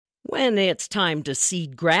When it's time to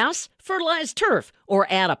seed grass, fertilize turf, or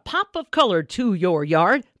add a pop of color to your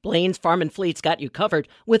yard, Blaine's Farm and Fleet's got you covered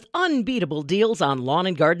with unbeatable deals on lawn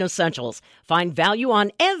and garden essentials. Find value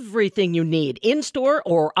on everything you need in-store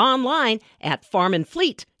or online at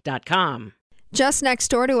farmandfleet.com. Just next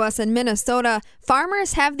door to us in Minnesota,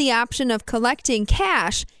 farmers have the option of collecting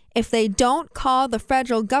cash if they don't call the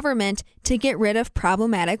federal government to get rid of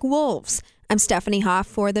problematic wolves. I'm Stephanie Hoff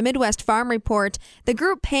for the Midwest Farm Report. The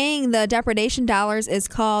group paying the depredation dollars is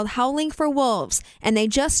called Howling for Wolves, and they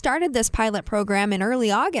just started this pilot program in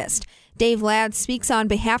early August. Dave Ladd speaks on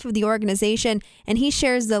behalf of the organization, and he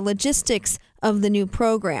shares the logistics of the new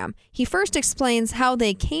program. He first explains how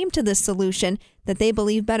they came to this solution that they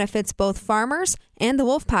believe benefits both farmers and the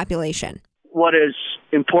wolf population. What is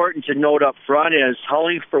important to note up front is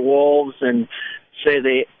Howling for Wolves and say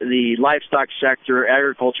the livestock sector,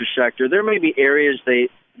 agriculture sector, there may be areas they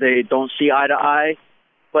don't see eye to eye,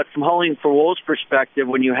 but from Howling for Wolves' perspective,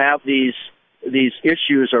 when you have these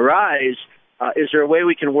issues arise, is there a way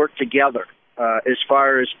we can work together as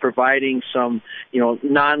far as providing some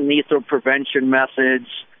non-lethal prevention methods,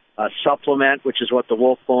 supplement, which is what the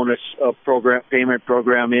wolf bonus payment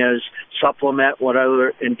program is, supplement what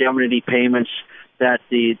other indemnity payments that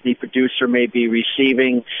the producer may be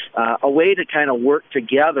receiving, a way to kind of work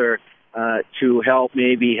together to help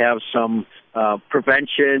maybe have some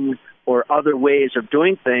prevention or other ways of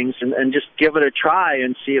doing things and just give it a try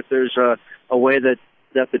and see if there's a way that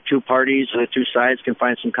the two parties or the two sides can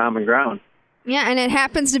find some common ground. Yeah, and it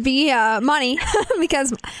happens to be money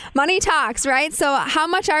because money talks, right? So how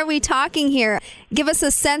much are we talking here? Give us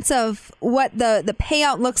a sense of what the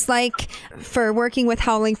payout looks like for working with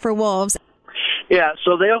Howling for Wolves. Yeah,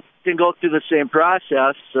 so they can go through the same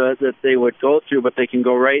process that they would go through, but they can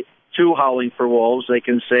go right to Howling for Wolves. They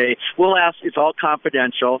can say, we'll ask, it's all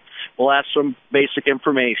confidential, we'll ask some basic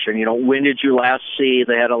information. When did you last see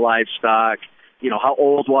they had a livestock? How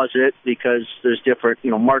old was it? Because there's different,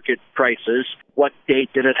 market prices. What date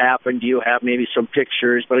did it happen? Do you have maybe some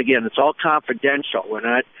pictures? But again, it's all confidential.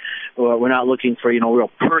 We're not looking for,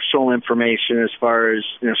 real personal information as far as,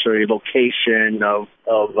 sort of location of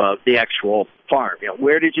the actual farm.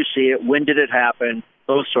 Where did you see it? When did it happen?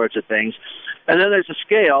 Those sorts of things. And then there's a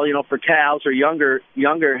scale, for cows or younger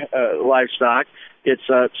livestock, it's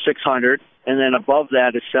 600, and then above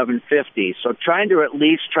that is 750. So trying to at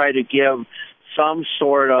least try to give some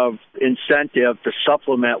sort of incentive to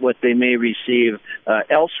supplement what they may receive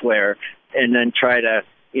elsewhere, and then try to,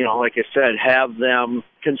 like I said, have them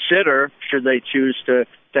consider, should they choose to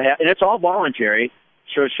have, and it's all voluntary,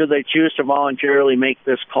 so should they choose to voluntarily make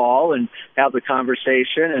this call and have the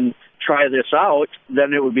conversation and try this out,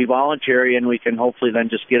 then it would be voluntary, and we can hopefully then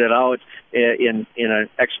just get it out in an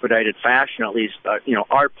expedited fashion, at least,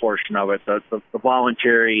 our portion of it, the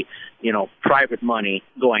voluntary, private money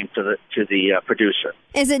going to the producer.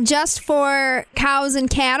 Is it just for cows and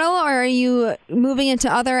cattle, or are you moving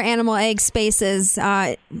into other animal egg spaces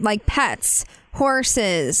like pets,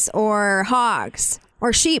 horses, or hogs?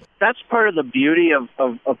 Or sheep? That's part of the beauty of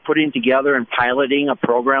putting together and piloting a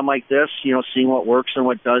program like this, seeing what works and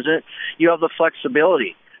what doesn't. You have the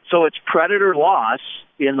flexibility. So it's predator loss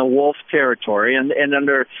in the wolf territory, and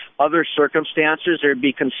under other circumstances, there'd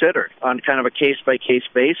be considered on kind of a case-by-case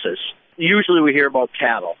basis. Usually we hear about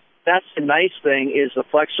cattle. That's the nice thing, is the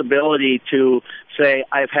flexibility to say,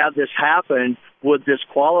 I've had this happen, would this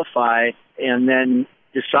qualify, and then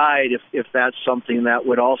decide if that's something that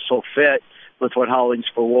would also fit with what Howling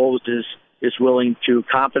for Wolves is willing to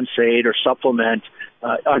compensate or supplement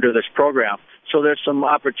under this program. So there's some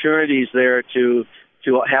opportunities there to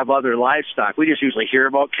have other livestock. We just usually hear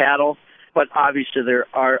about cattle, but obviously there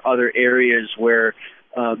are other areas where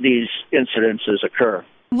these incidences occur.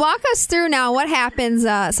 Walk us through now what happens.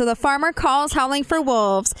 So the farmer calls Howling for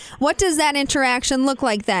Wolves. What does that interaction look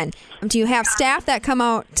like then? Do you have staff that come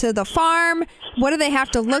out to the farm? What do they have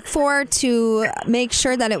to look for to make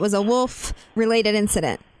sure that it was a wolf-related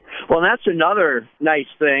incident? Well, that's another nice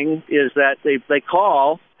thing, is that they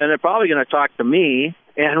call, and they're probably going to talk to me,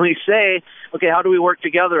 and we say, okay, how do we work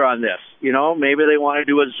together on this? Maybe they want to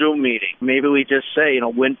do a Zoom meeting. Maybe we just say,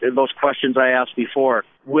 when those questions I asked before,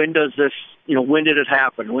 when does this, when did it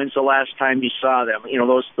happen? When's the last time you saw them?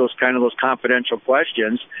 Those confidential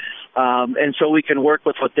questions. And so we can work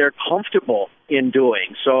with what they're comfortable in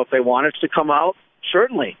doing. So if they want us to come out,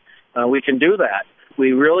 certainly we can do that.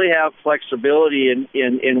 We really have flexibility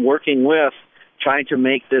in working with trying to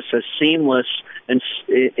make this as seamless and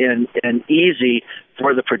easy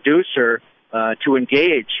for the producer to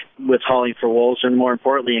engage with Howling for Wolves, and more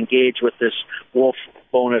importantly, engage with this wolf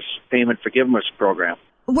bonus payment forgiveness program.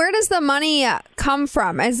 Where does the money come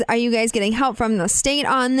from? Are you guys getting help from the state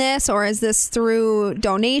on this, or is this through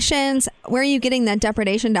donations? Where are you getting that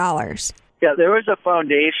depredation dollars? Yeah, there was a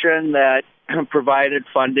foundation that provided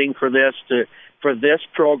funding for this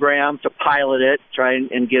program to pilot it, try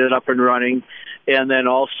and get it up and running, and then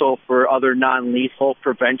also for other non-lethal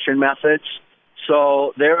prevention methods.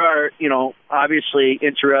 So there are, obviously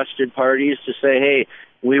interested parties to say, hey,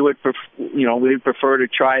 we would prefer to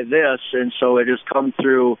try this, and so it has come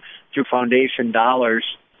through foundation dollars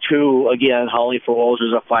to, again, Howling for Wolves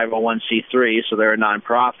is a 501c3, so they're a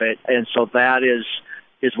nonprofit, and so that is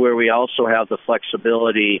where we also have the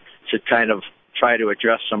flexibility to kind of try to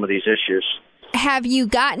address some of these issues. Have you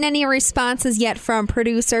gotten any responses yet from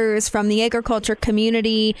producers, from the agriculture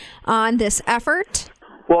community on this effort?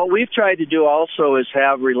 What we've tried to do also is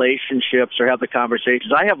have relationships or have the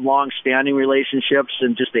conversations. I have long-standing relationships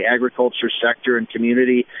in just the agriculture sector and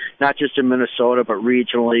community, not just in Minnesota, but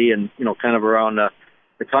regionally and, kind of around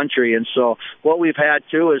the country. And so what we've had,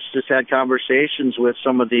 too, is just had conversations with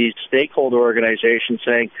some of these stakeholder organizations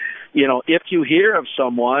saying, if you hear of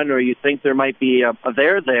someone or you think there might be a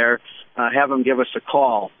there, have them give us a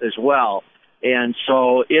call as well. And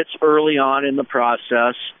so it's early on in the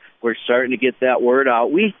process. We're starting to get that word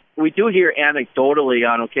out. We do hear anecdotally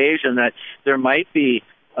on occasion that there might be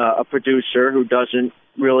a producer who doesn't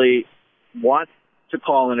really want to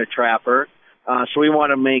call in a trapper. So we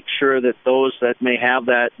want to make sure that those that may have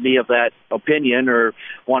be of that opinion or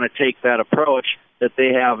want to take that approach, that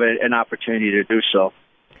they have an opportunity to do so.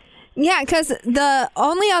 Yeah, because the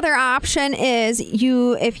only other option is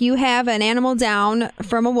if you have an animal down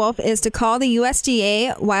from a wolf, is to call the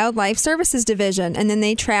USDA Wildlife Services Division, and then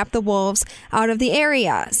they trap the wolves out of the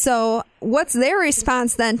area. So what's their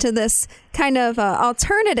response then to this kind of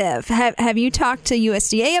alternative? Have you talked to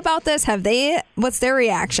USDA about this? What's their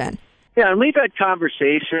reaction? Yeah, and we've had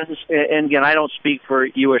conversations, and again, I don't speak for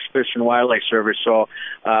U.S. Fish and Wildlife Service, so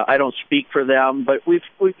I don't speak for them, but we've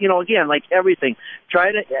again, like everything,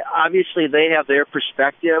 obviously they have their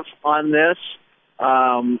perspective on this,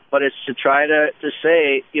 but it's to try to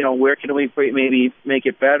say, where can we maybe make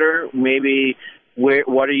it better, maybe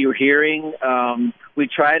what are you hearing? We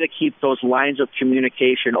try to keep those lines of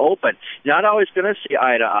communication open. Not always going to see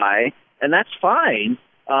eye to eye, and that's fine.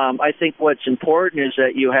 I think what's important is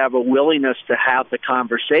that you have a willingness to have the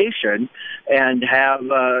conversation and have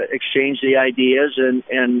exchange the ideas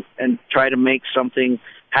and try to make something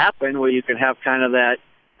happen where you can have kind of that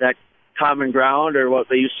common ground, or what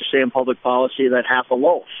they used to say in public policy, that half a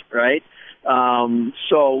loaf, right?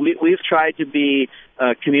 So we've tried to be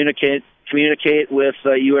communicate with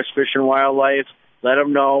U.S. Fish and Wildlife, let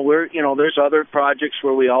them know there's other projects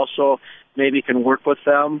where we also maybe can work with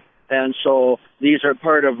them. And so these are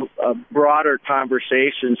part of broader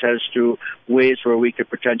conversations as to ways where we could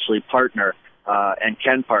potentially partner and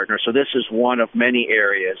can partner. So this is one of many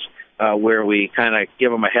areas where we kind of give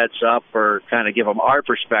them a heads up or kind of give them our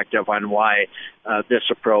perspective on why this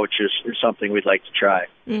approach is something we'd like to try.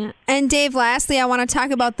 Yeah. And Dave, lastly, I want to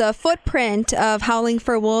talk about the footprint of Howling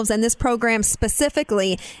for Wolves and this program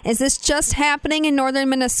specifically. Is this just happening in northern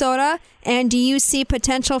Minnesota? And do you see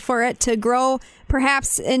potential for it to grow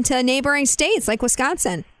perhaps into neighboring states like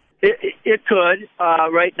Wisconsin? It could.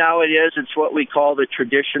 Right now it is. It's what we call the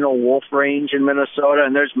traditional wolf range in Minnesota,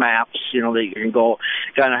 and there's maps, that you can go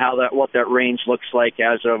kind of what that range looks like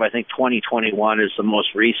as of, I think, 2021 is the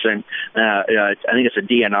most recent. I think it's a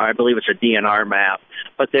DNR. I believe it's a DNR map.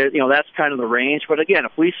 But that's kind of the range. But again,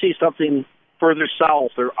 if we see something further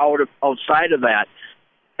south or outside of that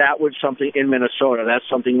was something in Minnesota. That's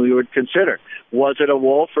something we would consider. Was it a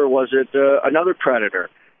wolf or was it another predator?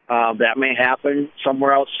 That may happen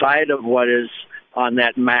somewhere outside of what is on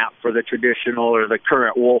that map for the traditional or the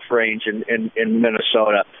current wolf range in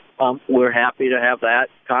Minnesota. We're happy to have that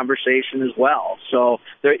conversation as well. So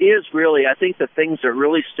there is really, I think the things that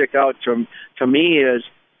really stick out to me is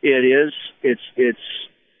it's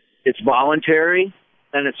voluntary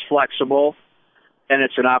and it's flexible and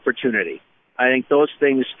it's an opportunity. I think those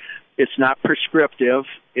things, it's not prescriptive.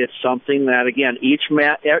 It's something that, again, each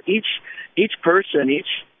person, each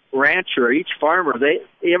rancher, each farmer,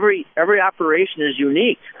 every operation is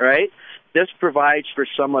unique, right? This provides for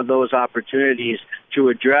some of those opportunities to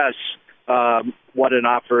address what an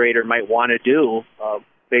operator might want to do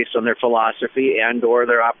based on their philosophy and or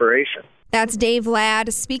their operation. That's Dave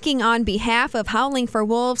Ladd speaking on behalf of Howling for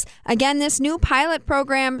Wolves. Again, this new pilot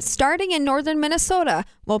program starting in northern Minnesota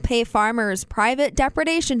will pay farmers private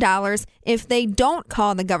depredation dollars if they don't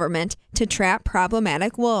call the government to trap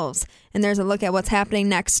problematic wolves. And there's a look at what's happening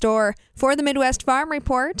next door. For the Midwest Farm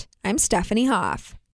Report, I'm Stephanie Hoff.